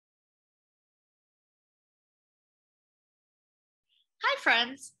Hi,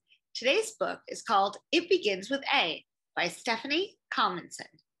 friends. Today's book is called It Begins with A by Stephanie Calmenson.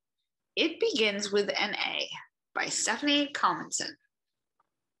 It Begins with an A by Stephanie Calmenson.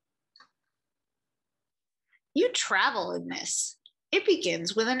 You travel in this. It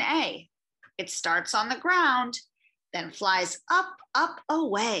begins with an A. It starts on the ground, then flies up, up,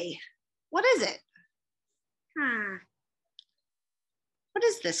 away. What is it? What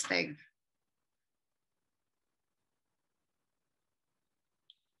is this thing?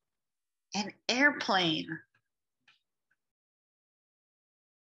 An airplane.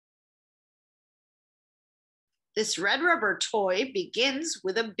 This red rubber toy begins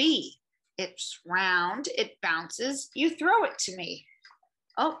with a B. It's round, it bounces, you throw it to me.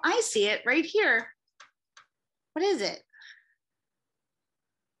 Oh, I see it right here. What is it?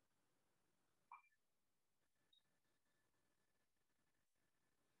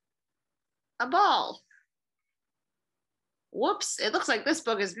 A ball. Whoops, it looks like this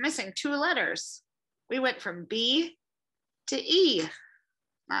book is missing 2 letters. We went from B to E.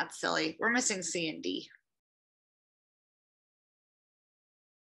 Not silly, we're missing C and D.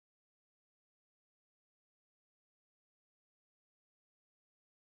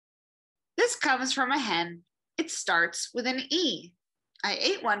 This comes from a hen. It starts with an E. I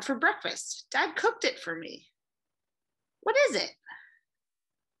ate one for breakfast. Dad cooked it for me. What is it?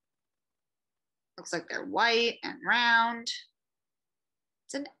 Looks like they're white and round.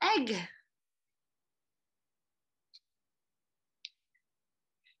 It's an egg.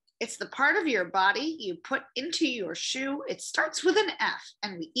 It's the part of your body you put into your shoe. It starts with an F,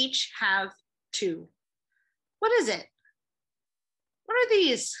 and we each have 2. What is it? What are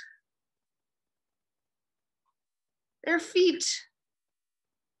these? They're feet.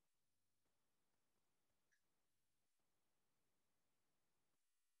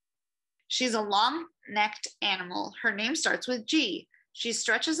 She's a long-necked animal. Her name starts with G. She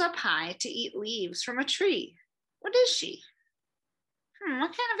stretches up high to eat leaves from a tree. What is she? What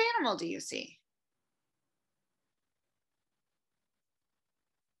kind of animal do you see?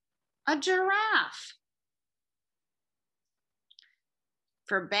 A giraffe.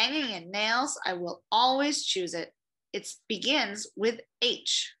 For banging and nails, I will always choose it. It begins with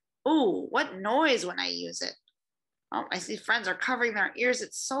H. Ooh, what noise when I use it. Oh, I see friends are covering their ears.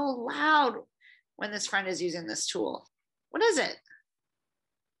 It's so loud when this friend is using this tool. What is it?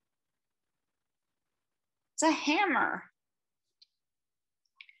 It's a hammer.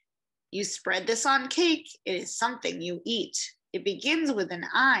 You spread this on cake. It is something you eat. It begins with an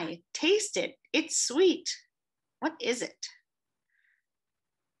I. Taste it. It's sweet. What is it?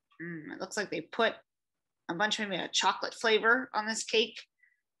 It looks like they put a bunch of maybe a chocolate flavor on this cake,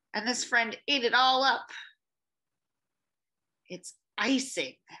 and this friend ate it all up. It's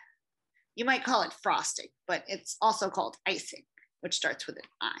icing. You might call it frosting, but it's also called icing, which starts with an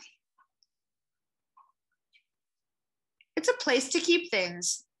I. It's a place to keep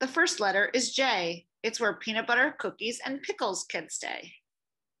things. The first letter is J. It's where peanut butter, cookies, and pickles can stay.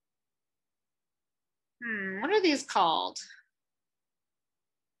 What are these called?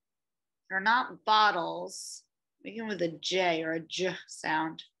 They're not bottles. Begin with a J or a J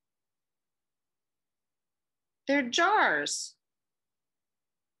sound. They're jars.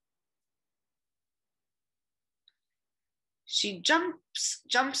 She jumps,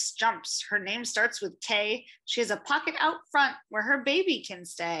 jumps, jumps. Her name starts with K. She has a pocket out front where her baby can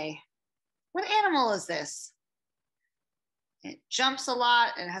stay. What animal is this? It jumps a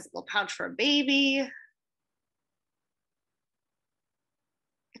lot and it has a little pouch for a baby.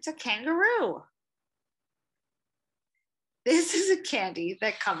 It's a kangaroo. This is a candy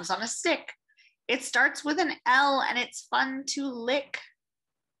that comes on a stick. It starts with an L and it's fun to lick.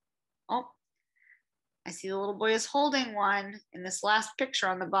 Oh, I see the little boy is holding one in this last picture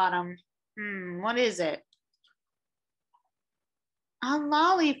on the bottom. What is it? A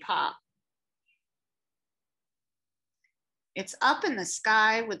lollipop. It's up in the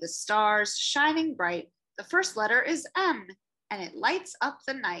sky with the stars shining bright. The first letter is M, and it lights up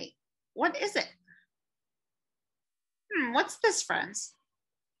the night. What is it? What's this, friends?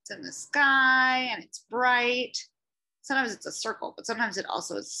 It's in the sky and it's bright. Sometimes it's a circle, but sometimes it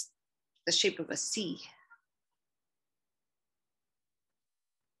also is the shape of a C.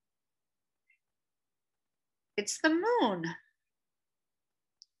 It's the moon.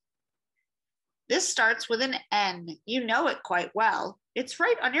 This starts with an N. You know it quite well. It's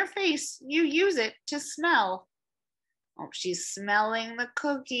right on your face. You use it to smell. Oh, she's smelling the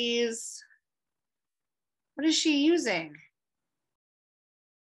cookies. What is she using?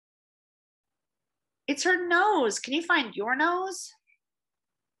 It's her nose. Can you find your nose?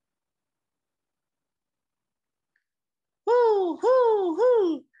 Whoo, whoo.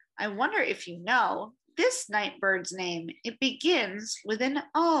 I wonder if you know this night bird's name. It begins with an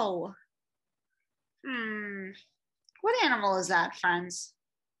O. What animal is that, friends?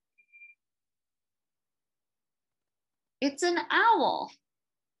 It's an owl.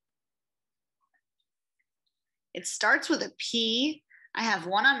 It starts with a P. I have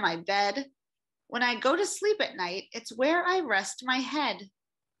one on my bed. When I go to sleep at night, it's where I rest my head.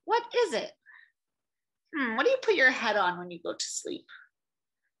 What is it? What do you put your head on when you go to sleep?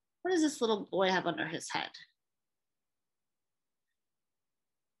 What does this little boy have under his head?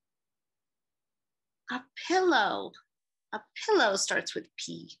 A pillow. A pillow starts with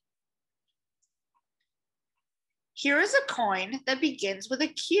P. Here is a coin that begins with a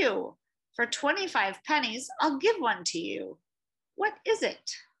Q. For 25 pennies, I'll give one to you. What is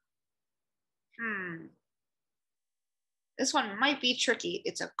it? This one might be tricky.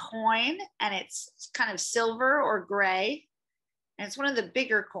 It's a coin and it's kind of silver or gray. And it's one of the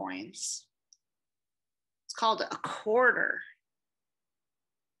bigger coins. It's called a quarter.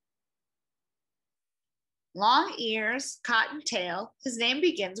 Long ears, cotton tail. His name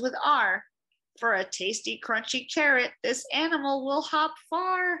begins with R. For a tasty, crunchy carrot, this animal will hop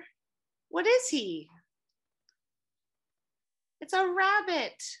far. What is he? It's a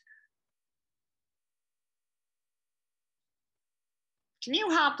rabbit. Can you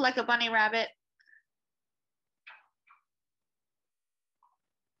hop like a bunny rabbit?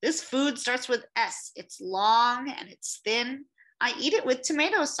 This food starts with S. It's long and it's thin. I eat it with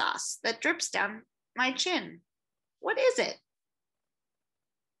tomato sauce that drips down my chin. What is it?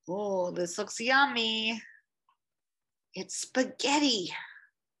 Oh, this looks yummy. It's spaghetti.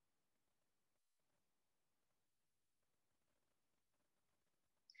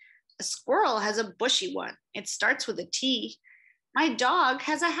 A squirrel has a bushy one. It starts with a T. My dog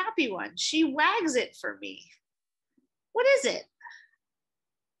has a happy one. She wags it for me. What is it?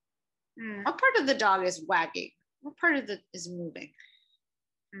 What part of the dog is wagging? What part of it is moving?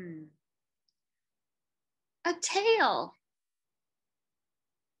 A tail.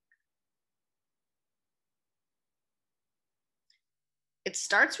 It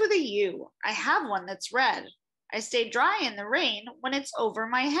starts with a U. I have one that's red. I stay dry in the rain when it's over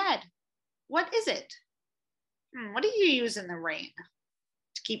my head. What is it? What do you use in the rain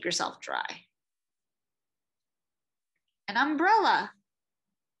to keep yourself dry? An umbrella.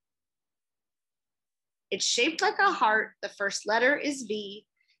 It's shaped like a heart. The first letter is V.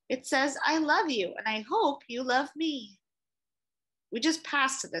 It says, I love you, and I hope you love me. We just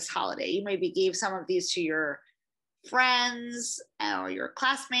passed this holiday. You maybe gave some of these to your friends or your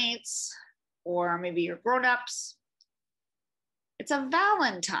classmates, or maybe your grown-ups. It's a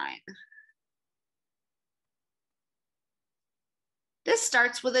Valentine. This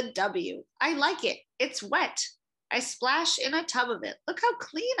starts with a W. I like it. It's wet. I splash in a tub of it. Look how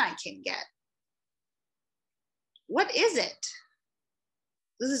clean I can get. What is it?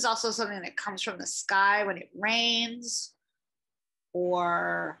 This is also something that comes from the sky when it rains,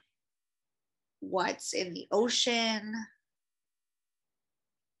 or what's in the ocean.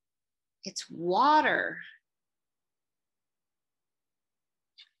 It's water.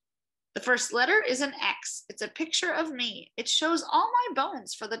 The first letter is an X. It's a picture of me. It shows all my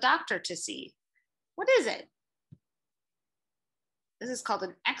bones for the doctor to see. What is it? This is called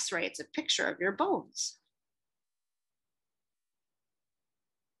an X-ray. It's a picture of your bones.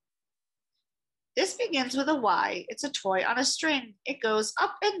 This begins with a Y. It's a toy on a string. It goes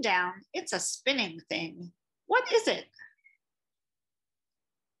up and down. It's a spinning thing. What is it?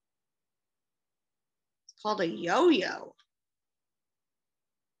 It's called a yo-yo.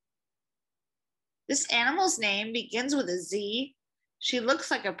 This animal's name begins with a Z. She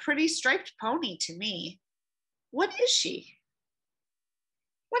looks like a pretty striped pony to me. What is she?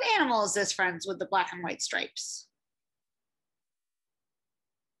 What animal is this, friends, with the black and white stripes?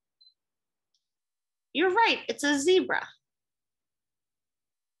 You're right, it's a zebra.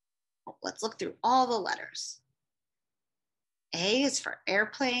 Let's look through all the letters. A is for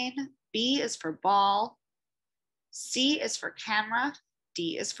airplane, B is for ball, C is for camera,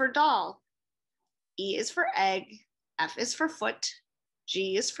 D is for doll, E is for egg, F is for foot,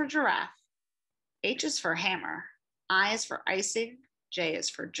 G is for giraffe, H is for hammer, I is for icing, J is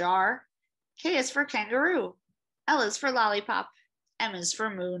for jar, K is for kangaroo, L is for lollipop, M is for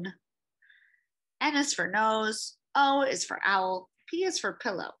moon, N is for nose, O is for owl, P is for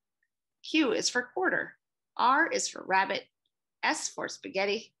pillow, Q is for quarter, R is for rabbit, S for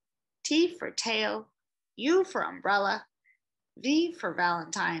spaghetti, T for tail, U for umbrella, V for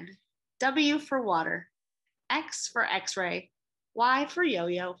Valentine, W for water, X for X-ray, Y for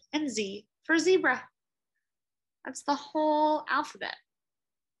yo-yo, and Z for zebra. That's the whole alphabet.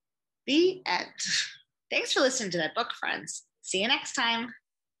 The end. Thanks for listening to that book, friends. See you next time.